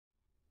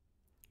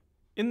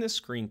In this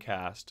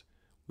screencast,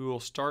 we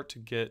will start to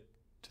get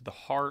to the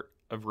heart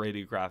of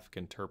radiographic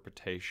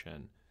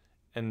interpretation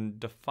and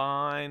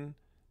define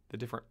the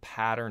different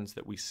patterns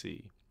that we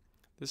see.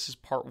 This is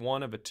part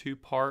one of a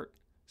two-part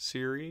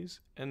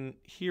series, and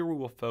here we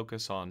will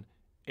focus on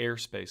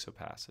airspace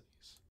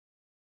opacities.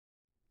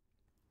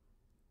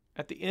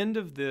 At the end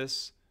of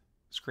this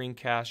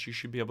screencast, you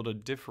should be able to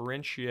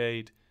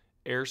differentiate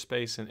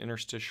airspace and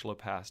interstitial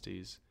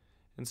opacities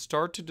and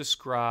start to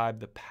describe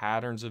the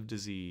patterns of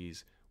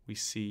disease we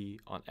see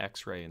on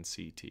X-ray and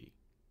CT.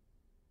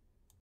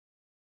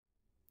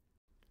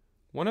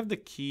 One of the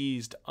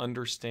keys to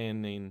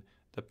understanding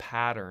the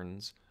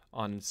patterns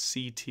on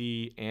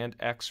CT and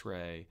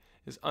X-ray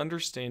is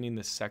understanding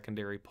the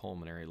secondary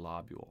pulmonary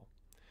lobule.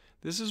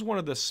 This is one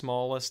of the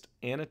smallest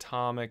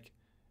anatomic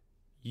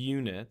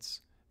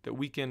units that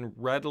we can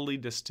readily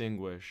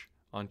distinguish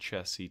on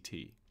chest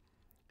CT.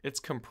 It's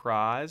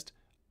comprised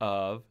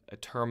of a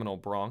terminal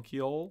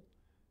bronchiole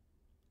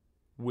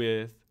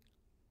with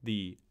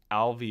the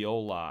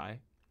alveoli,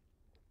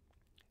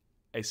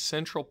 a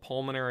central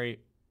pulmonary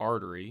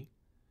artery,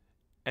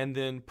 and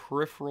then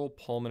peripheral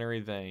pulmonary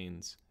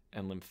veins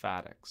and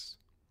lymphatics.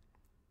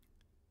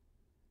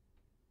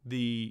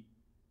 The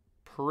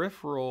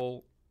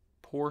peripheral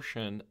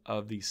portion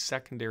of the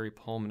secondary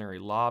pulmonary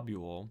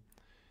lobule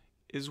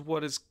is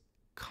what is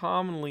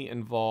commonly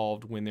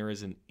involved when there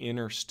is an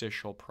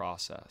interstitial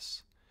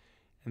process.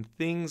 And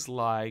things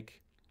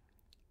like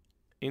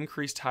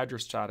increased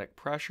hydrostatic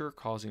pressure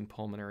causing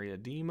pulmonary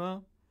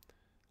edema,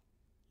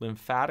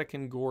 lymphatic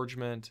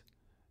engorgement,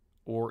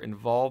 or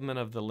involvement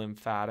of the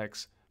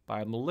lymphatics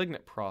by a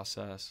malignant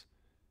process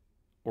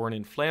or an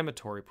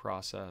inflammatory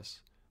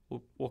process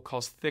will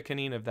cause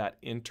thickening of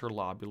that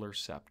interlobular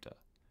septa.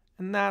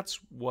 And that's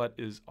what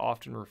is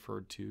often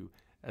referred to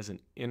as an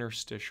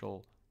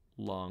interstitial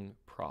lung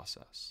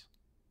process.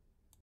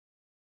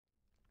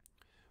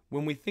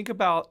 When we think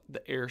about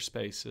the air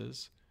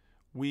spaces,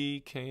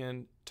 we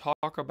can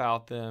talk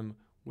about them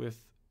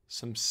with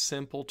some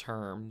simple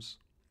terms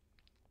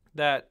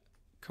that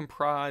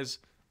comprise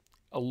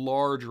a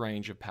large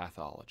range of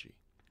pathology.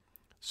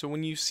 So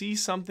when you see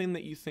something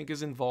that you think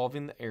is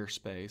involving the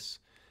airspace,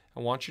 I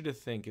want you to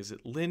think, is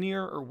it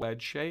linear or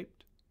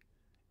wedge-shaped?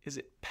 Is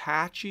it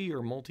patchy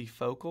or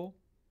multifocal?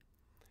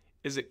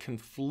 Is it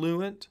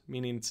confluent,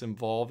 meaning it's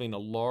involving a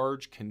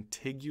large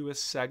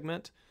contiguous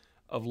segment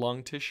of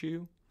lung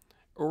tissue?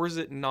 Or is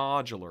it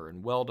nodular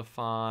and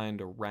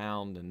well-defined or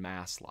round and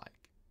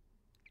mass-like?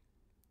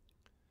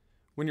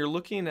 When you're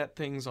looking at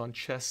things on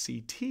chest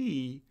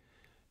CT,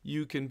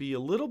 you can be a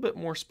little bit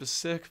more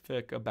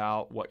specific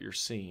about what you're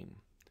seeing.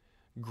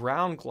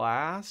 Ground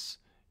glass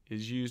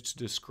is used to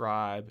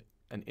describe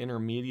an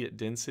intermediate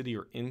density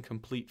or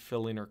incomplete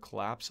filling or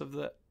collapse of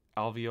the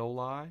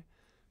alveoli.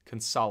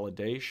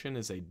 Consolidation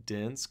is a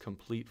dense,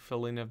 complete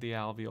filling of the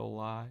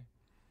alveoli.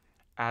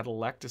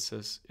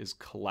 Atelectasis is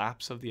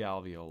collapse of the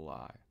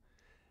alveoli.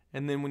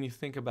 And then when you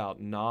think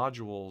about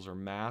nodules or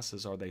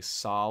masses, are they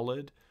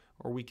solid,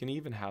 or we can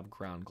even have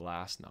ground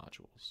glass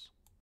nodules?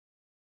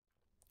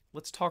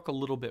 Let's talk a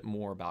little bit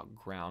more about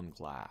ground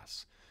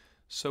glass.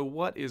 So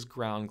what is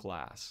ground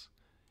glass?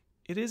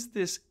 It is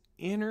this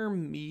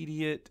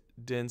intermediate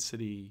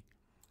density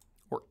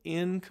or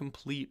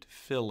incomplete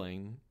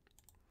filling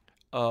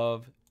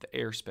of the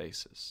air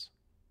spaces.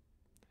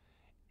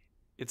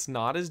 It's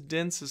not as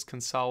dense as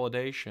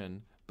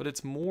consolidation, but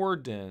it's more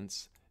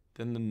dense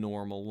than the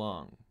normal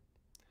lung.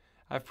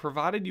 I've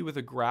provided you with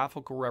a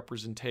graphical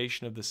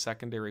representation of the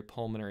secondary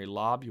pulmonary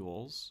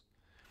lobules,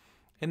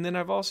 and then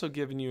I've also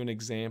given you an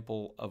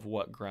example of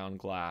what ground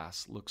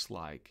glass looks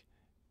like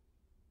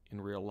in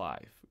real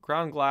life.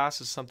 Ground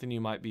glass is something you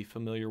might be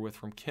familiar with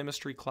from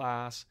chemistry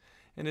class,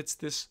 and it's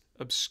this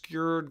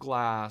obscured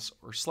glass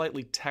or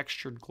slightly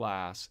textured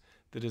glass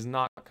that is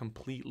not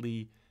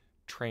completely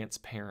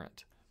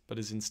transparent, but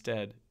is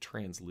instead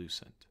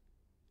translucent.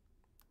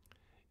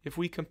 If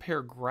we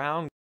compare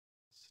ground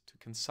glass to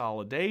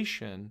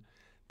consolidation,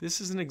 this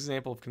is an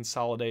example of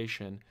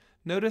consolidation.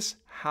 Notice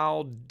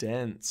how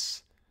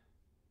dense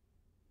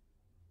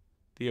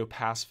the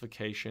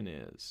opacification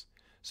is.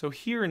 So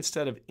here,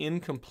 instead of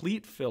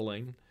incomplete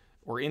filling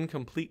or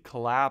incomplete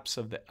collapse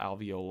of the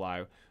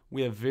alveoli,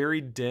 we have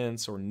very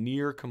dense or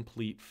near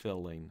complete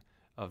filling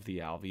of the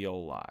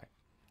alveoli.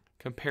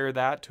 Compare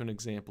that to an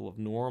example of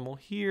normal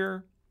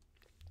here.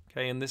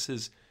 Okay, and this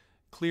is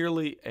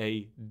clearly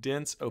a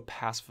dense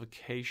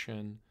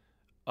opacification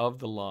of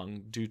the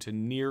lung due to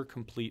near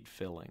complete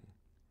filling.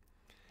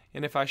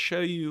 And if I show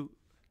you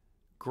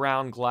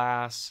ground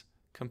glass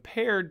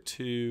compared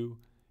to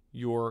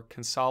your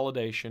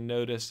consolidation,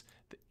 notice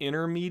the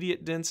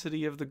intermediate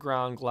density of the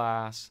ground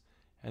glass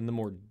and the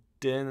more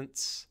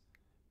dense,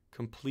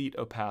 complete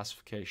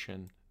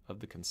opacification of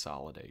the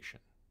consolidation.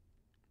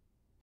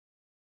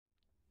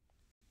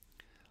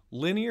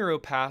 Linear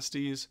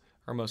opacities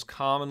are most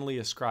commonly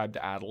ascribed to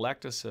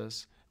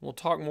atelectasis. We'll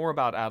talk more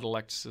about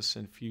atelectasis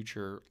in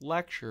future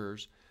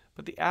lectures,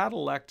 but the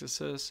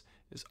atelectasis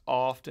is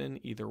often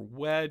either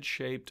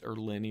wedge-shaped or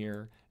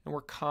linear, and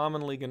we're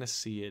commonly going to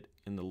see it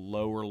in the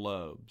lower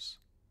lobes.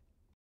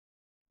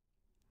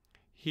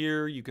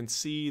 Here you can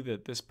see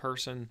that this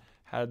person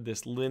had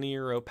this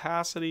linear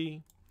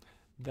opacity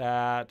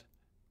that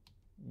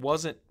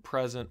wasn't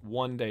present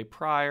one day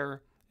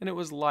prior, and it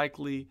was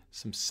likely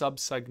some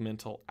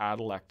subsegmental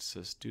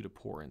atelectasis due to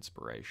poor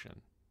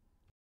inspiration.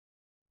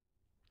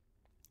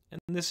 And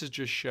this is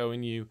just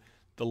showing you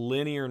the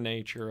linear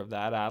nature of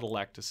that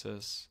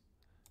atelectasis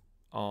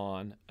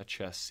on a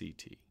chest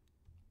CT.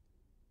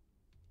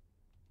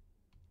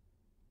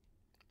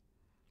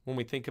 When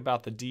we think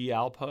about the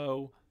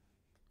D-Alpo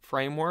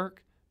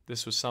framework,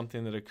 this was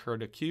something that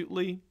occurred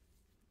acutely.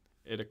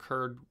 It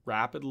occurred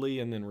rapidly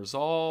and then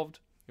resolved.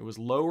 It was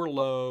lower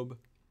lobe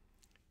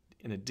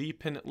in a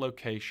dependent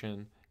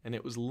location, and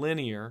it was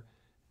linear,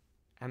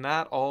 and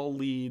that all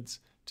leads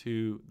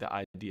to the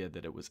idea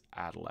that it was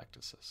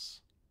atelectasis.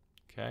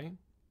 Okay?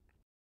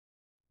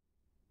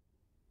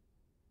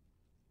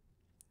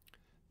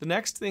 The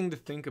next thing to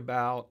think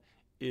about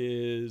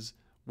is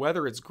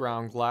whether it's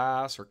ground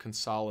glass or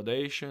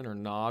consolidation or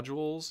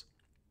nodules,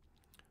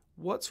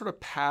 what sort of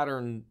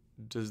pattern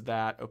does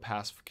that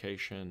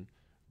opacification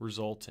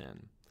result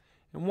in?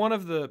 And one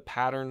of the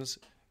patterns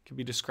can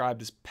be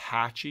described as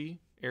patchy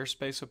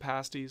airspace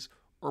opacities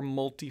or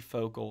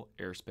multifocal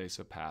airspace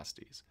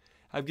opacities.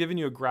 I've given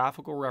you a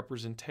graphical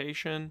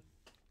representation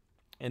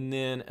and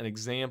then an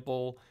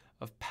example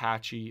of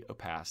patchy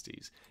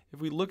opacities. If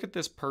we look at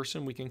this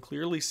person, we can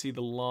clearly see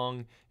the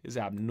lung is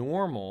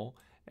abnormal,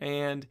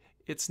 and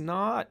it's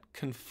not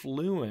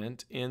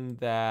confluent in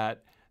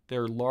that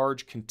there are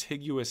large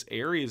contiguous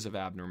areas of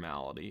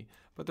abnormality,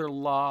 but there are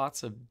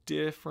lots of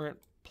different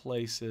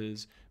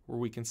places where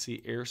we can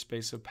see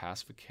airspace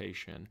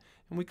opacification,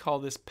 and we call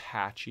this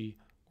patchy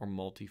or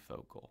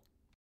multifocal.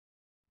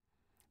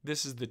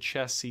 This is the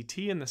chest CT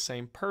in the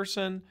same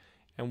person,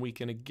 and we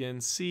can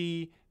again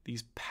see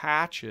these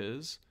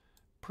patches,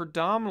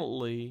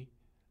 predominantly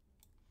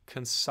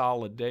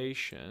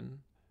consolidation,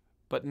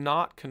 but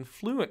not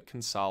confluent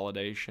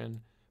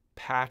consolidation,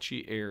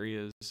 patchy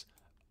areas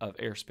of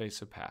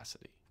airspace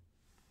opacity.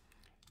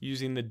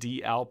 Using the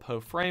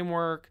D-Alpo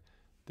framework,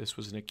 this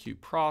was an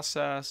acute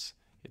process.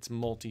 It's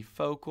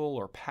multifocal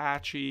or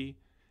patchy.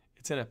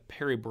 It's in a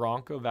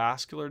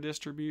peribronchovascular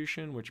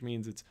distribution, which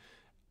means it's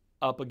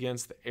up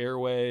against the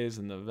airways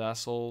and the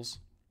vessels.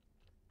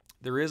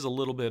 There is a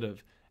little bit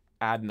of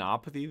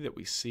adenopathy that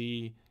we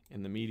see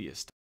in the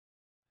mediastinum.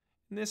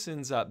 And this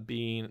ends up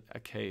being a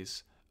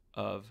case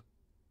of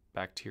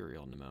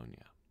bacterial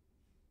pneumonia.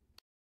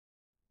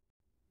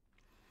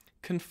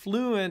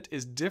 Confluent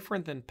is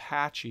different than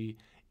patchy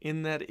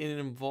in that it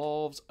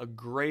involves a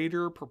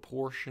greater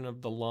proportion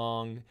of the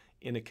lung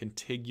in a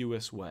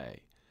contiguous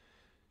way.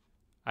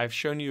 I've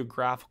shown you a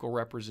graphical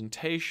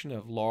representation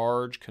of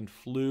large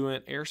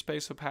confluent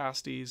airspace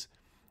opacities,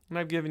 and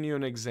I've given you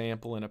an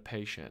example in a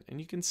patient. And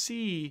you can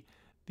see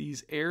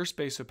these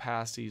airspace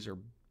opacities are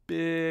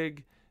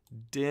big,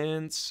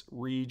 dense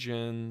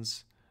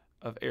regions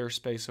of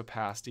airspace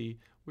opacity,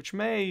 which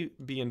may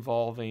be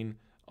involving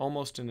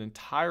almost an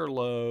entire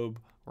lobe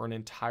or an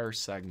entire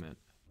segment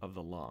of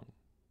the lung.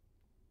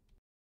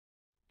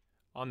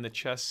 On the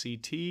chest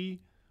CT,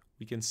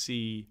 we can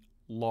see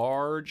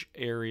large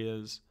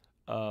areas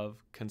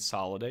of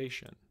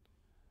consolidation.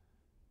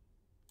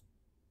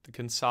 The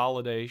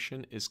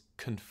consolidation is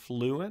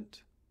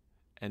confluent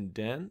and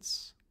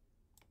dense.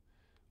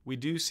 We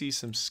do see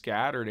some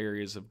scattered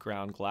areas of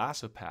ground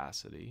glass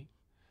opacity,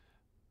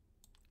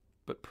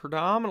 but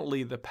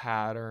predominantly the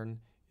pattern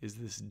is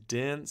this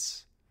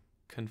dense,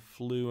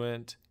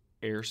 confluent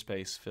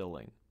airspace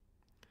filling.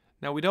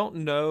 Now, we don't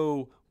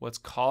know what's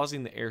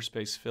causing the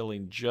airspace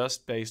filling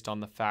just based on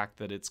the fact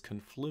that it's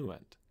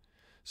confluent.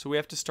 So we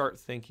have to start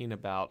thinking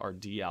about our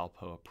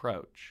D-Alpo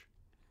approach.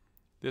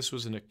 This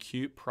was an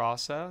acute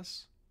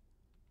process.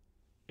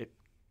 It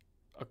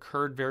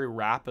occurred very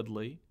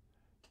rapidly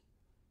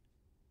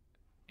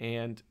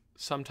and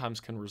sometimes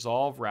can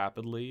resolve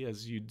rapidly,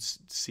 as you'd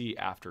see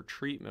after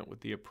treatment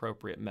with the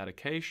appropriate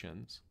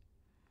medications.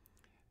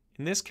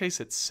 In this case,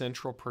 it's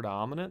central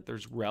predominant.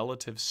 There's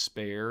relative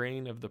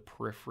sparing of the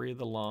periphery of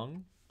the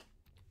lung.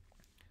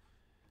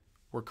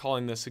 We're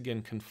calling this,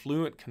 again,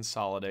 confluent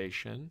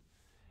consolidation.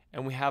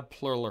 And we have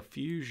pleural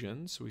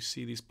effusions. So we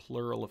see these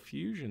pleural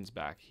effusions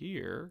back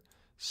here,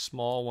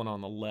 small one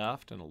on the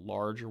left and a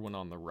larger one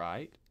on the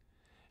right.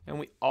 And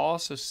we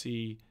also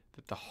see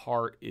that the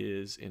heart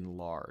is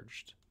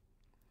enlarged.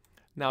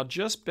 Now,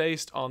 just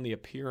based on the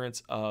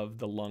appearance of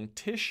the lung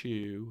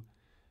tissue,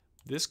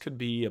 this could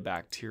be a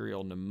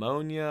bacterial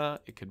pneumonia,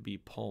 it could be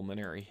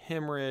pulmonary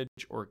hemorrhage,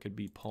 or it could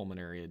be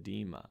pulmonary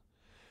edema.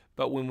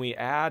 But when we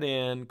add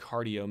in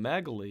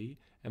cardiomegaly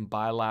and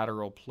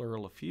bilateral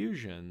pleural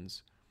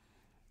effusions,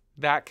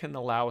 that can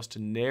allow us to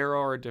narrow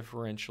our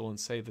differential and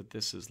say that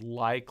this is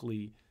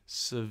likely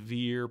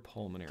severe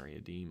pulmonary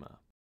edema.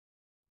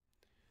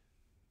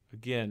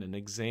 Again, an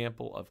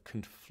example of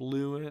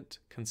confluent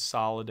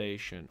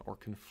consolidation or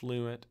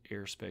confluent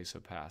airspace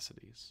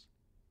opacities.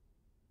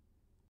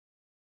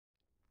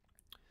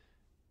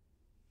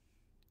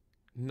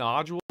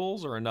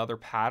 Nodules are another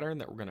pattern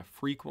that we're going to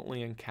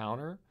frequently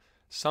encounter.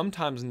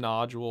 Sometimes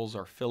nodules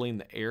are filling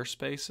the air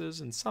spaces,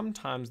 and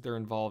sometimes they're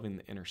involving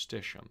the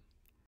interstitium.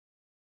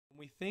 When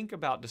we think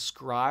about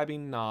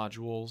describing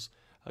nodules,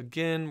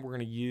 again, we're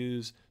going to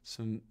use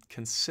some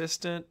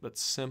consistent but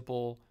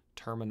simple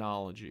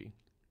terminology.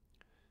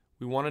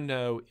 We want to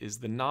know, is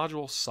the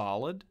nodule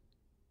solid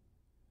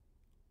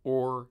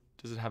or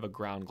does it have a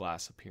ground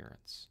glass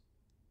appearance?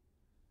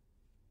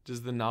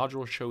 Does the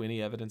nodule show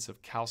any evidence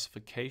of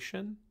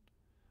calcification,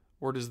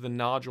 or does the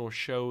nodule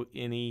show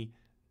any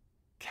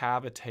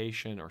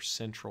cavitation or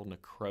central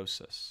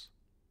necrosis?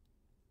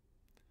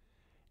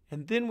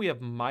 And then we have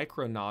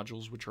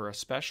micronodules, which are a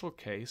special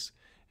case,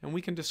 and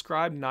we can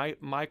describe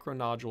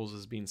micronodules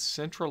as being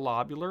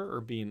centrilobular,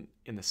 or being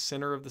in the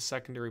center of the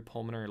secondary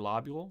pulmonary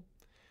lobule,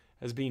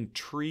 as being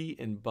tree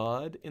and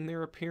bud in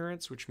their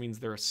appearance, which means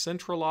they're a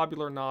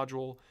centrilobular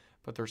nodule,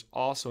 but there's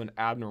also an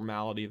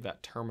abnormality of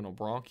that terminal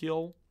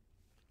bronchiole,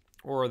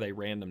 or are they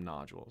random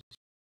nodules?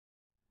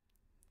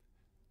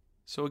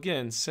 So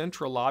again,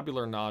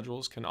 centrilobular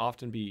nodules can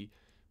often be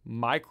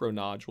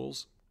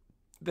micronodules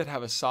that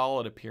have a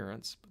solid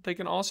appearance, but they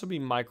can also be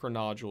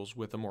micronodules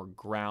with a more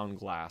ground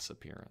glass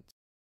appearance.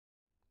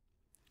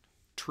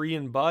 Tree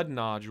and bud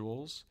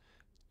nodules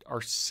are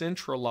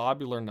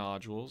centrilobular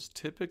nodules,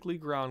 typically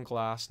ground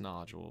glass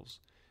nodules,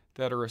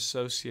 that are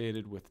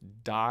associated with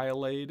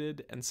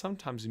dilated and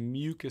sometimes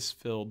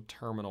mucus-filled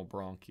terminal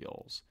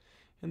bronchioles.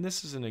 And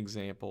this is an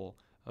example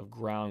of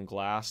ground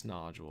glass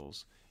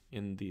nodules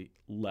in the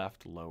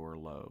left lower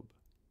lobe.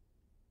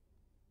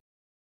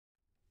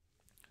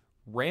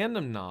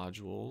 Random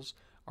nodules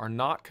are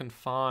not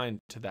confined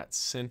to that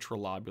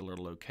centrilobular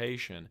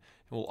location and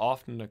will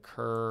often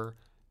occur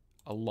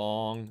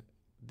along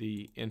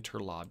the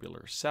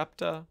interlobular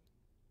septa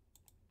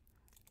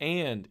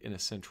and in a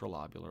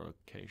centrilobular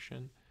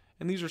location,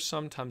 and these are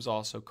sometimes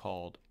also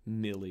called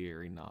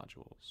miliary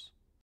nodules.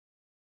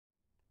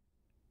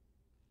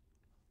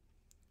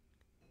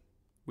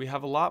 We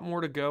have a lot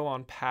more to go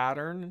on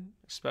pattern,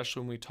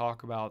 especially when we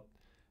talk about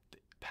the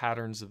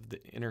patterns of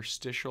the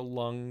interstitial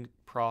lung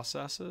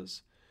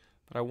processes.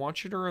 But I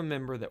want you to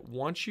remember that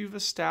once you've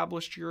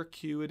established your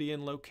acuity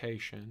and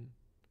location,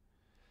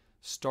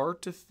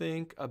 start to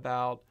think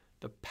about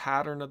the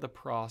pattern of the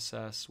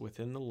process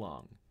within the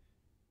lung.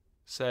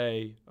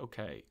 Say,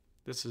 okay,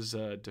 this is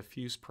a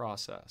diffuse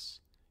process.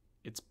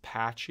 It's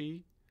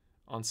patchy.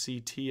 On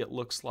CT, it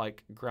looks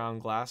like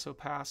ground glass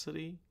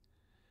opacity.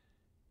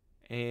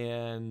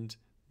 And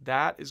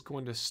that is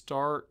going to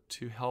start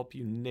to help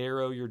you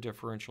narrow your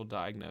differential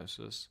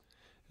diagnosis,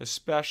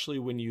 especially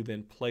when you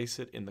then place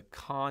it in the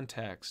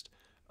context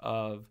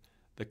of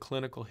the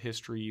clinical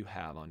history you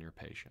have on your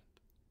patient.